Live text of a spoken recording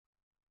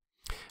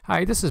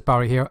Hi, this is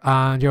Barry here,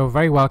 and you're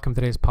very welcome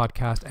to today's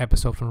podcast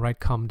episode from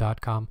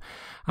writecom.com.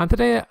 And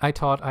today I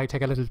thought I'd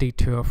take a little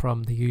detour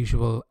from the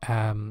usual,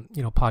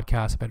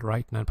 podcast about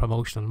writing and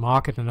promotion and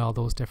marketing and all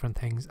those different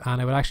things, and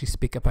I would actually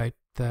speak about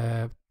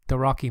the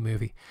Rocky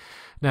movie.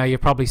 Now, you've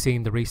probably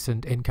seen the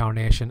recent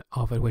incarnation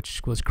of it,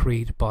 which was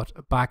Creed,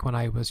 but back when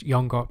I was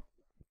younger,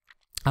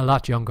 a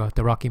lot younger,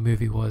 the Rocky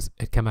movie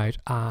it came out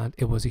and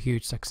it was a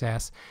huge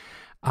success.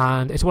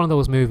 And it's one of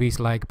those movies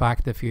like Back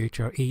to the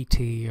Future,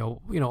 E.T., or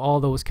all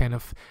those kind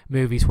of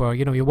movies where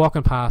you're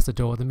walking past the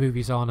door, the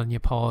movie's on, and you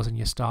pause and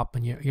you stop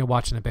and you're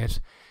watching a bit.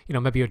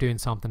 Maybe you're doing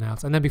something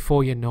else, and then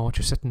before you know it,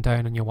 you're sitting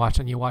down and you watch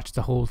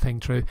the whole thing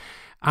through,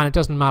 and it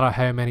doesn't matter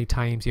how many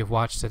times you've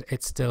watched it,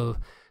 it still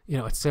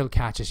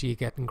catches you. You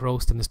get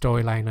engrossed in the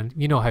storyline, and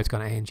you know how it's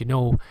going to end. You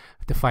know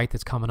the fight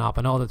that's coming up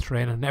and all the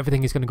training and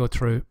everything he's going to go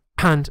through.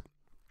 And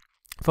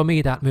for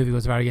me, that movie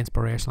was very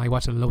inspirational. I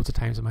watched it loads of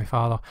times with my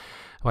father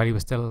while he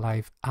was still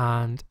alive,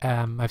 and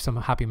I have some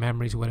happy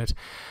memories with it.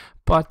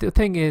 But the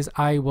thing is,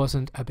 I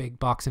wasn't a big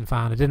boxing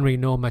fan. I didn't really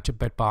know much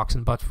about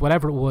boxing, but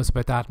whatever it was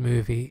about that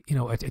movie,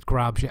 it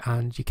grabs you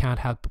and you can't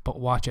help but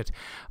watch it.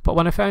 But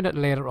when I found out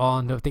later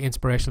on the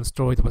inspirational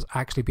story that was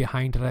actually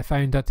behind it, I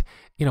found that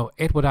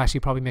it would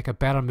actually probably make a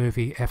better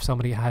movie if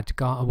somebody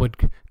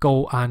would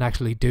go and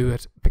actually do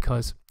it,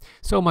 because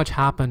so much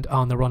happened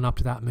on the run up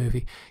to that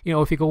movie.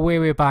 If you go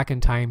way back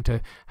in time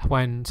to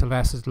when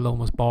Sylvester Stallone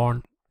was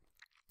born,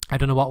 I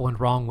don't know what went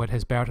wrong with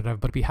his birth,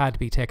 but he had to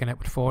be taken out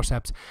with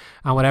forceps,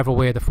 and whatever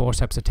way the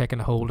forceps had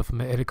taken a hold of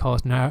him, it had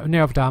caused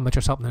nerve damage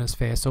or something in his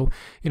face. So,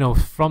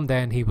 from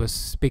then he was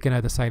speaking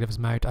out the side of his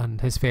mouth,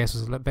 and his face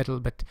was a little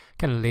bit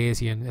kind of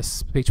lazy, and his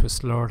speech was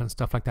slurred and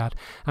stuff like that.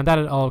 And that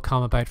had all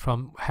come about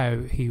from how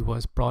he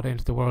was brought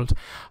into the world.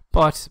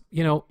 But,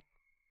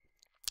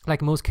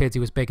 like most kids, he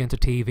was big into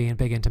TV and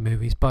big into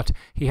movies, but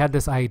he had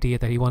this idea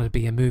that he wanted to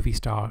be a movie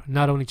star.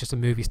 Not only just a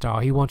movie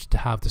star, he wanted to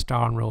have the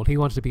starring role. He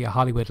wanted to be a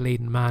Hollywood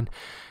leading man.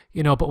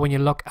 But when you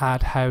look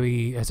at how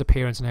his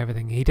appearance and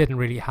everything, he didn't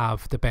really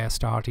have the best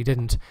start. He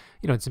didn't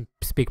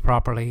speak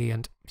properly,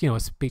 and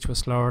his speech was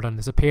slurred, and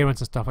his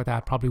appearance and stuff like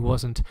that probably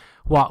wasn't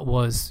what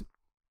was.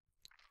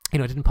 It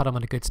didn't put him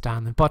on a good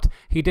standing, but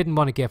he didn't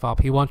want to give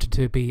up. He wanted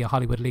to be a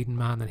Hollywood leading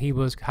man, and he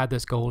had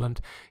this goal.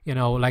 And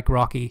like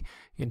Rocky,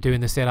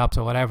 doing the sit-ups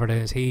or whatever it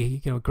is,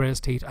 he grit his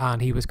teeth,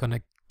 and he was going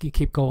to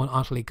keep going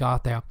until he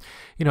got there.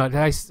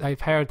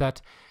 I've heard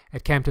that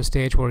it came to a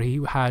stage where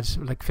he had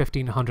like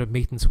 1,500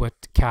 meetings with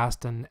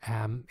cast and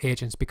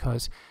agents,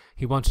 because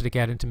he wanted to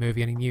get into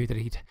movie, and he knew that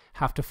he'd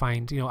have to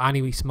find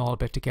any wee small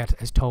bit to get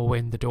his toe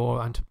in the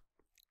door, and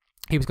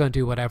he was going to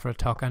do whatever it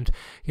took. And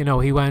he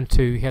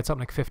had something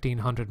like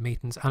 1,500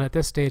 meetings, and at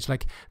this stage,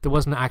 like, there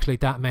wasn't actually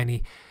that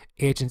many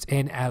agents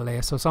in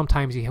LA, so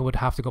sometimes he would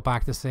have to go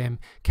back to the same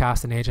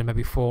casting agent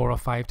maybe 4 or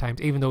 5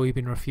 times, even though he'd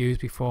been refused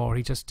before.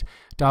 He just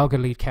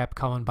doggedly kept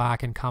coming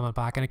back, and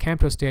it came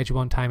to a stage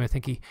one time, I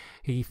think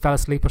he fell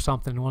asleep or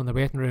something in one of the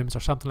waiting rooms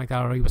or something like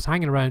that, or he was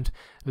hanging around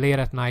late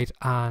at night,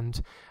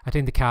 and I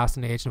think the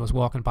casting agent was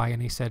walking by,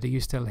 and he said, "Are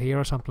you still here?"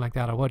 or something like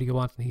that, or "What do you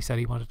want?" And he said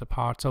he wanted to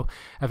part. So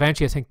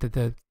eventually I think that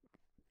the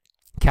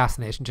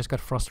casting agent just got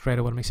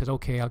frustrated with him. He said,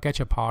 "Okay, I'll get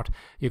you a part.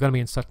 You're going to be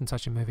in such and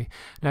such a movie."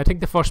 Now, I think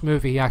the first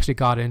movie he actually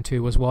got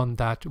into was one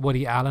that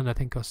Woody Allen, I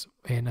think was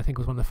one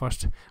of the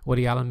first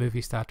Woody Allen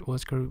movies that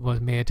was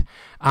made.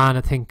 And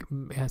I think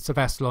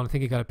Sylvester Stallone, I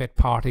think he got a bit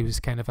part. He was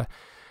kind of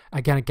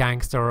a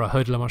gangster or a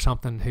hoodlum or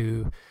something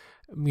who,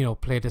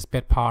 played this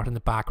bit part in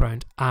the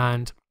background.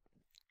 And,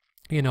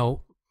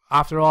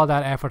 after all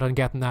that effort on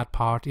getting that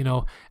part,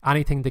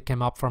 anything that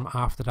came up from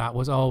after that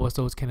was always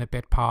those kind of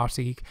bit parts.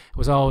 He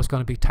was always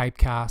going to be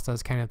typecast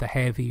as kind of the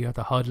heavy or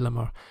the hoodlum,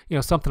 or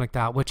something like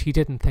that, which he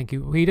didn't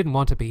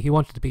want to be. He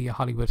wanted to be a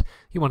Hollywood.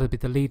 He wanted to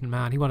be the leading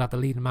man. He wanted to have the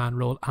leading man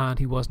role, and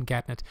he wasn't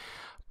getting it.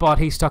 But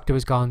he stuck to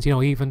his guns. He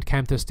even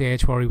came to a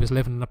stage where he was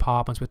living in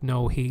apartments with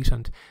no heat.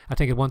 And I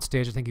think at one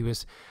stage, he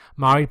was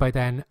married by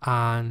then,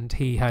 and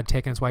he had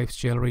taken his wife's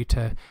jewellery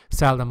to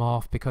sell them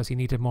off because he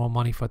needed more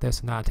money for this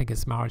and that. I think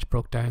his marriage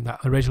broke down, that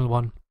original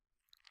one.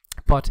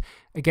 But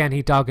again,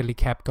 he doggedly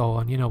kept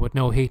going, with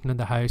no heating in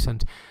the house.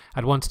 And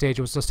at one stage,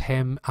 it was just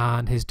him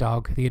and his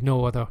dog. He had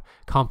no other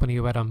company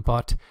with him.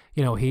 But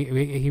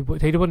he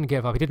wouldn't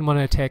give up. He didn't want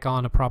to take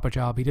on a proper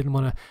job. He didn't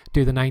want to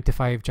do the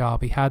 9-to-5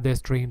 job. He had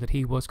this dream that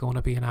he was going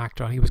to be an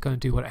actor, and he was going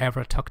to do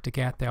whatever it took to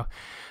get there.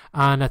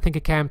 And I think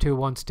it came to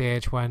one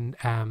stage when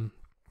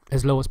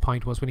his lowest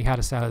point was when he had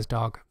to sell his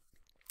dog,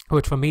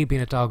 which for me,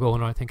 being a dog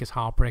owner, I think is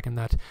heartbreaking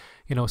that,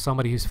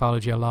 somebody who's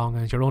followed you along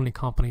and is your only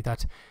company,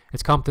 that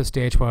it's come to a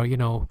stage where,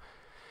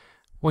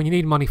 when you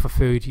need money for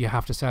food, you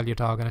have to sell your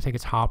dog. And I think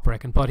it's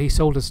heartbreaking. But he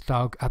sold his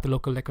dog at the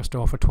local liquor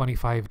store for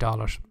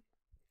 $25.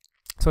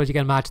 So as you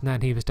can imagine,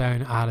 then he was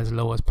down at his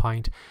lowest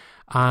point.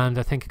 And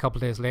I think a couple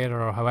of days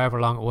later, or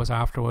however long it was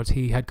afterwards,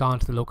 he had gone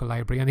to the local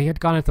library, and he had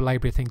gone into the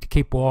library, I think, to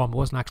keep warm. It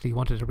wasn't actually he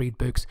wanted to read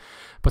books,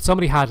 but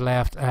somebody had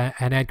left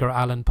an Edgar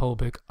Allan Poe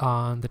book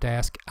on the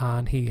desk,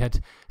 and he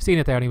had seen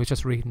it there, and he was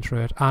just reading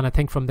through it. And I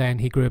think from then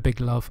he grew a big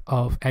love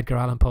of Edgar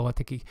Allan Poe. I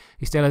think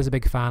he still is a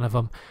big fan of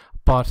him,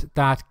 but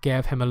that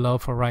gave him a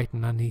love for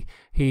writing, and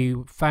he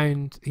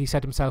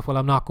said to himself, well,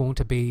 I'm not going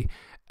to be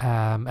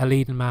a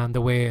leading man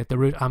the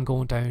route I'm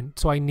going down,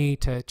 so I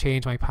need to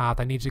change my path.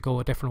 I need to go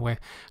a different way.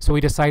 So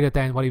he decided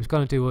then what he was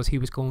going to do was he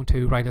was going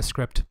to write a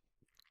script.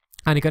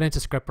 And he got into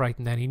script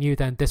writing then. He knew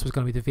then this was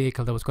going to be the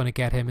vehicle that was going to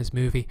get him his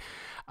movie.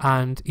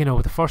 And, you know,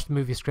 the first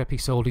movie script he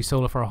sold it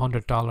for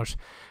 $100.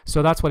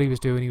 So that's what he was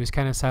doing. He was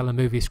kind of selling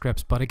movie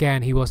scripts. But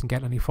again, he wasn't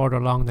getting any further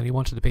along than he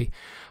wanted to be.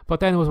 But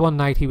then there was one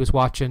night he was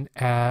watching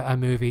a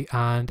movie,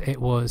 and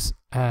it was,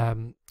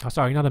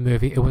 sorry, not a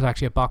movie. It was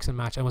actually a boxing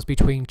match. And it was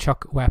between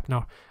Chuck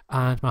Wepner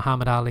and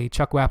Muhammad Ali.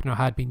 Chuck Wepner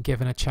had been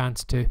given a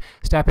chance to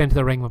step into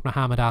the ring with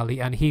Muhammad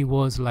Ali, and he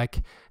was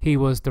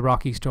the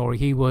Rocky story.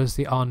 He was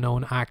the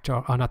unknown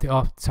actor, or not the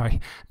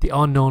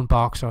unknown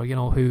boxer, you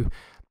know, who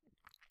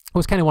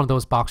was kind of one of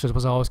those boxers,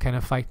 was always kind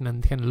of fighting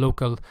in kind of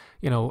local,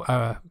 you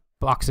know,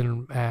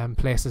 boxing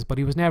places, but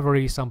he was never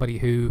really somebody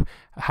who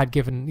had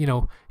given, you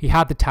know, he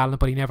had the talent,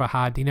 but he never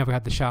had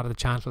the shot at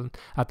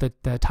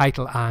the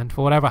title, and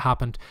for whatever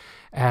happened,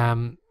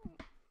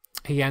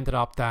 he ended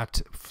up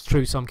that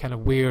through some kind of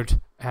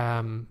weird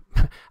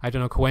I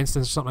don't know,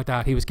 coincidence or something like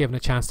that, he was given a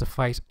chance to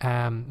fight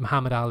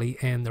Muhammad Ali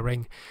in the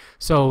ring.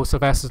 So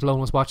Sylvester Stallone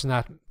was watching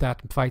that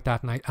fight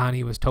that night, and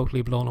he was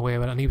totally blown away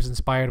with it, and he was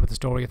inspired with the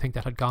story, I think,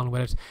 that had gone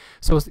with it.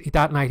 So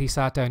that night he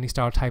sat down and he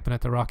started typing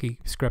out the Rocky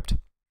script.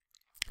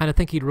 And I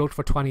think he wrote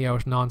for 20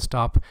 hours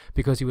non-stop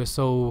because he was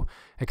so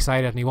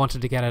excited and he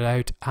wanted to get it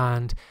out,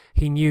 and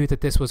he knew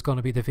that this was going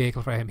to be the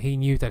vehicle for him. He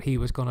knew that he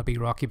was going to be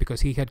Rocky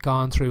because he had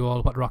gone through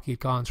all what Rocky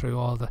had gone through,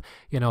 all the,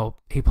 you know,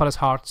 he put his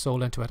heart and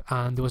soul into it,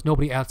 and there was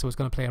nobody else that was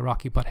going to play a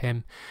Rocky but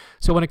him.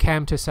 So when it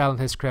came to selling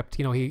his script,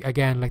 you know, he,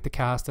 again, like the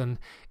cast and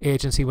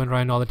agency, went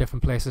around all the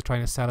different places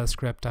trying to sell his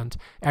script, and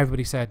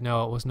everybody said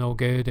no, it was no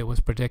good, it was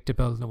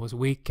predictable, and it was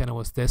weak, and it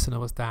was this and it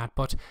was that.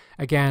 But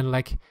again,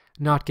 like,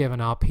 not giving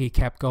up, he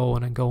kept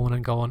going and going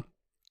and going,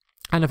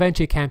 and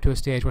eventually came to a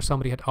stage where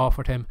somebody had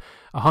offered him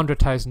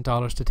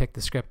 $100,000 to take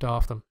the script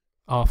off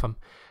him.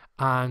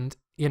 And,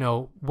 you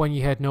know, when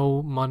you had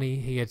no money,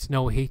 he had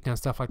no heat and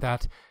stuff like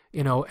that,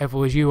 you know, if it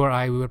was you or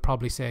I, we would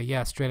probably say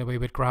yes straight away.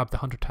 We'd grab the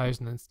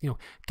 100,000 and, you know,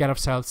 get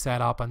ourselves set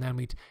up, and then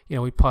we'd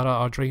put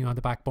our dream on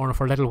the back burner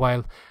for a little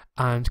while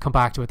and come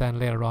back to it then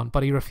later on.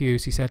 But he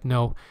refused. He said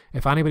no,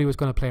 if anybody was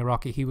going to play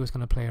Rocky, he was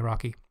going to play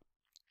Rocky.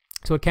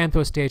 So it came to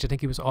a stage, I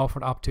think he was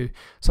offered up to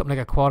something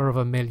like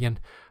 $250,000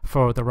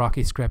 for the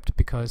Rocky script,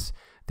 because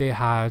they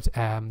had,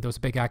 there was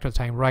a big actor at the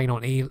time, Ryan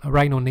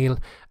O'Neal,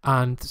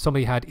 and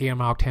somebody had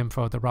earmarked him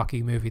for the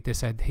Rocky movie. They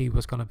said he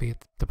was going to be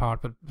the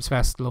part, but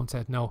Sylvester Stallone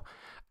said no.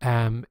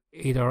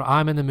 Either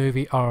I'm in the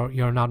movie or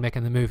you're not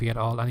making the movie at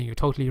all, and you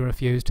totally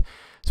refused.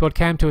 So it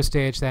came to a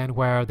stage then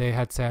where they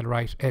had said,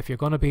 right, if you're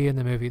going to be in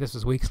the movie, this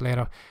was weeks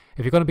later,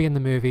 if you're going to be in the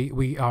movie,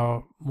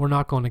 we're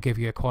not going to give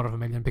you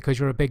 $250,000 because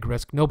you're a big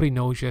risk. Nobody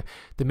knows you.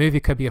 The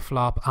movie could be a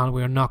flop, and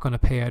we're not going to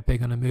pay out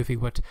big on a movie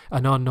with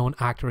an unknown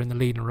actor in the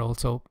leading role.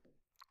 So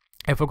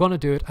if we're going to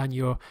do it and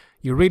you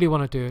really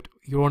want to do it,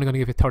 you're only going to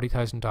give you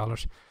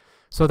 $30,000.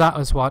 So that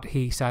was what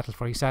he settled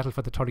for. He settled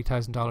for the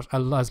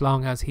 $30,000 as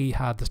long as he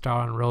had the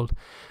star enrolled.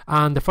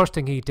 And the first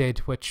thing he did,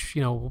 which,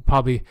 you know,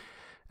 probably,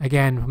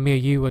 again, me or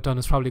you would have done,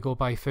 is probably go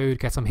buy food,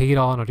 get some heat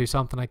on, or do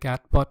something like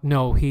that. But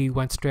no, he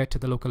went straight to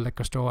the local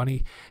liquor store,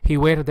 and he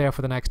waited there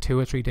for the next 2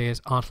 or 3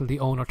 days until the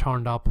owner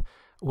turned up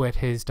with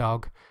his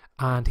dog,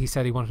 and he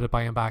said he wanted to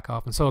buy him back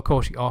off. And so, of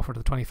course, he offered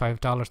the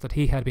 $25 that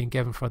he had been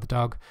given for the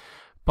dog.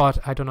 But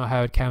I don't know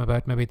how it came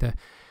about. Maybe the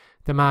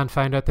man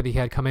found out that he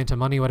had come into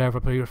money, whatever,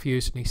 but he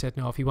refused, and he said,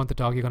 no, if you want the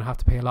dog, you're going to have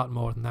to pay a lot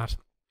more than that.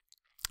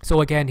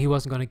 So again, he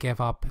wasn't going to give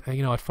up.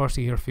 You know, at first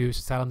he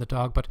refused selling the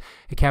dog, but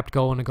he kept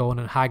going and going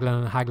and haggling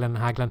and haggling and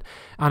haggling.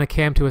 And it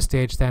came to a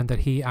stage then that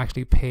he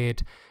actually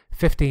paid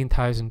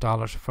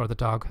 $15,000 for the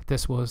dog.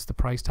 This was the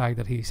price tag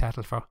that he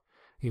settled for.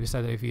 He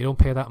said that if you don't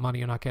pay that money,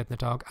 you're not getting the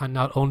dog. And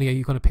not only are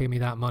you going to pay me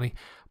that money,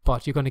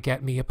 but you're going to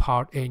get me a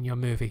part in your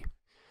movie.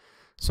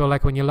 So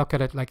like when you look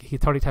at it, like he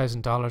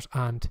 $30,000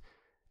 and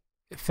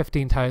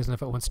 $15,000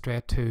 if it went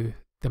straight to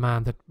the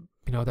man that,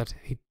 you know, that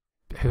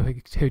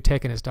who'd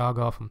taken his dog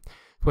off him,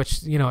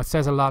 which, you know, it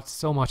says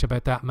so much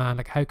about that man.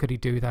 Like, how could he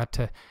do that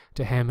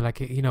to him? Like,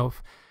 you know,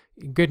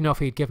 good enough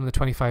he'd give him the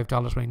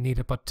 $25 when he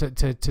needed, but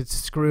to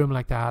screw him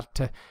like that,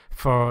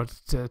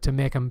 to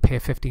make him pay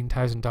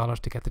 $15,000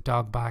 to get the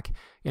dog back,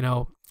 you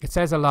know, it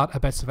says a lot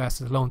about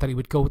Sylvester Stallone that he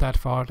would go that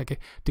far, like,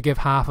 to give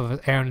half of his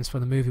earnings for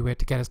the movie weight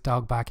to get his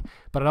dog back.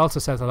 But it also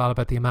says a lot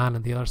about the man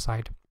on the other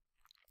side.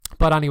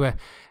 But anyway,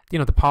 you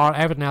know, the part,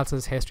 everything else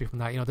is history from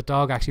that. You know, the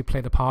dog actually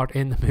played a part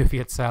in the movie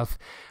itself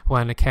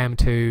when it came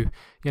to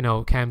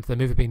the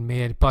movie being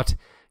made. But,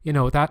 you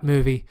know, that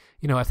movie,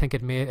 you know, I think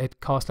it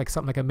cost like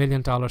something like $1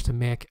 million to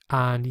make,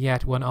 and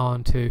yet went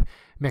on to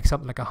make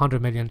something like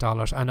 $100 million.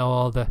 And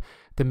all the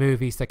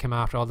movies that came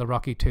after, all the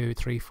Rocky 2,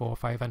 3, 4,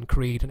 5 and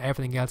Creed and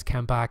everything else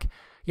came back,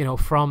 you know,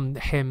 from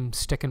him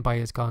sticking by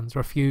his guns,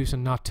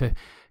 refusing not to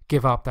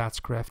give up that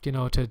script, you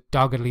know, to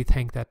doggedly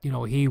think that, you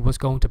know, he was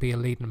going to be a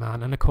leading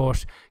man. And of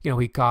course, you know,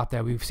 he got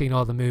there. We've seen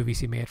all the movies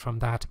he made from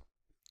that.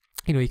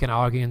 you know, you can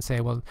argue and say,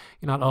 well,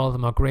 not all of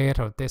them are great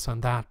or this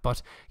and that,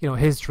 but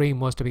his dream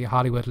was to be a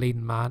Hollywood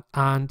leading man,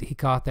 and he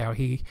got there.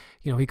 He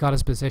got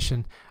his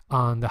position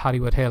on the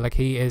Hollywood Hill. Like,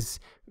 he is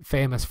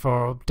famous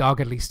for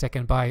doggedly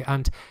sticking by,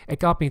 and it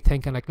got me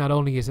thinking, like, not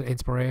only is it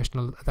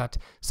inspirational that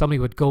somebody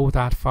would go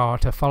that far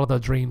to follow their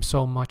dream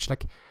so much,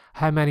 like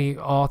how many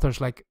authors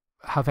like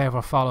have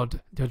ever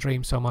followed their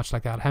dream so much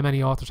like that? How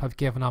many authors have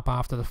given up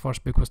after the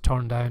first book was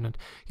turned down? And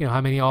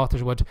how many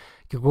authors would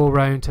go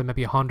around to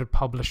maybe 100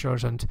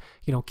 publishers and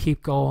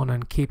keep going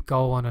and keep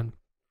going, and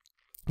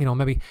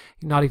maybe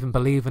not even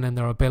believing in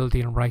their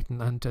ability in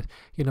writing, and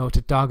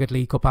to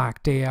doggedly go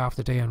back day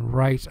after day and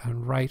write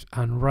and write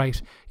and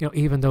write,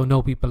 even though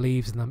nobody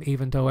believes in them,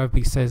 even though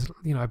everybody says,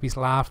 everybody's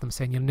laughing at them,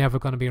 saying you're never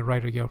going to be a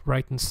writer, your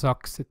writing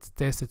sucks, it's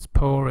this, it's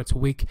poor, it's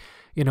weak,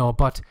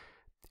 but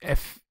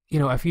if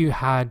you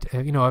had,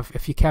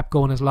 if you kept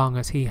going as long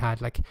as he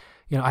had, like,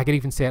 I could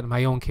even say it in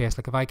my own case,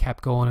 like if I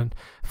kept going and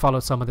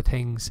followed some of the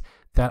things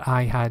that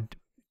I had,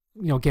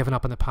 given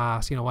up in the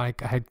past, when I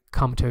had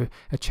come to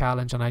a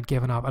challenge and I'd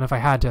given up, and if I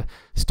had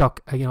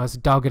stuck, as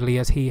doggedly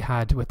as he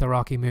had with the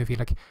Rocky movie,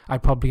 like,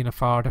 I'd probably be in a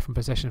far different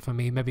position for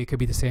me. Maybe it could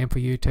be the same for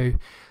you too.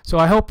 So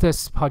I hope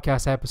this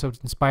podcast episode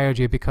inspired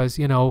you, because,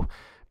 you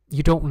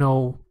don't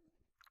know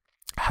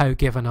how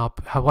giving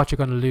up, what you're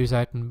going to lose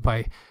out and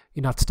by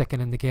you're not sticking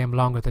in the game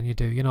longer than you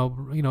do.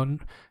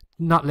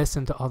 Not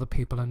listening to other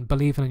people and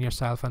believing in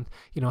yourself, and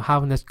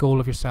having this goal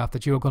of yourself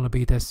that you're going to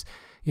be this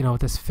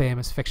this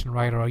famous fiction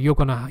writer, or you're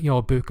going to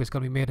your book is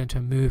going to be made into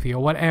a movie,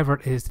 or whatever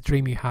it is, the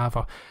dream you have,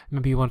 or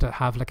maybe you want to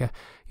have like a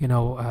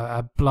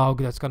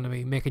blog that's going to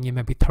be making you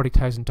maybe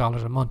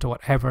 $30,000 a month, or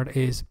whatever it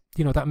is.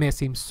 That may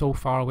seem so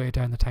far away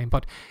down the time,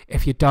 but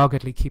if you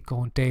doggedly keep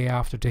going day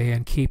after day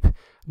and keep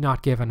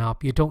not giving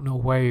up, you don't know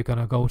where you're going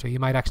to go to. You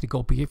might actually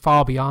go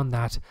far beyond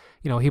that.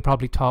 He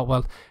probably thought,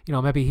 well,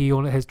 maybe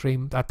his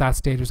dream at that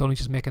stage was only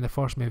just making the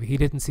first movie. He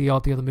didn't see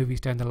all the other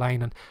movies down the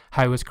line and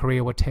how his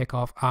career would take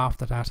off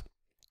after that.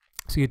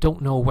 So you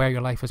don't know where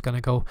your life is going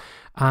to go.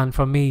 And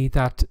for me,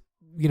 that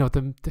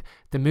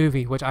the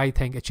movie, which I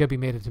think it should be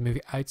made into a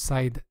movie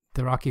outside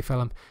the Rocky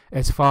film,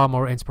 is far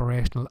more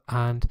inspirational,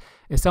 and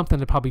it's something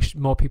that probably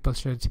more people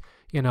should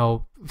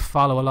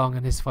follow along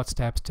in his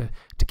footsteps to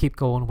keep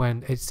going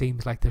when it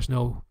seems like there's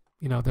no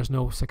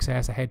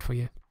success ahead for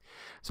you.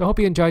 So I hope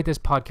you enjoyed this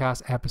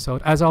podcast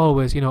episode. As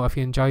always, if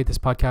you enjoyed this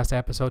podcast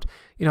episode,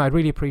 I'd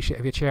really appreciate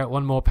if you'd share it with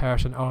one more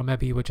person, or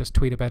maybe you would just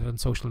tweet about it on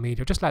social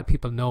media, or just let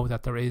people know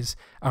that there is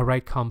a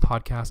Writecom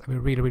podcast. I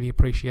would really, really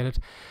appreciate it.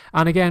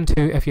 And again,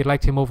 too, if you'd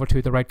like to come over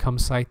to the Writecom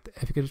site,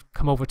 if you could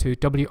come over to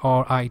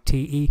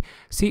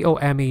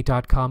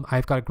writecome.com.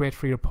 I've got a great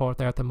free report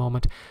there at the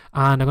moment,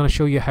 and I'm going to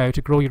show you how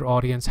to grow your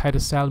audience, how to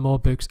sell more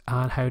books,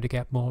 and how to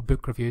get more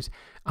book reviews.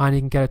 And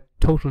you can get a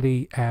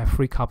totally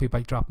free copy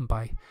by dropping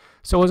by.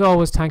 So as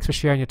always, thanks for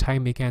sharing your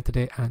time again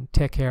today, and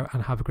take care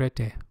and have a great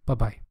day. Bye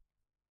bye.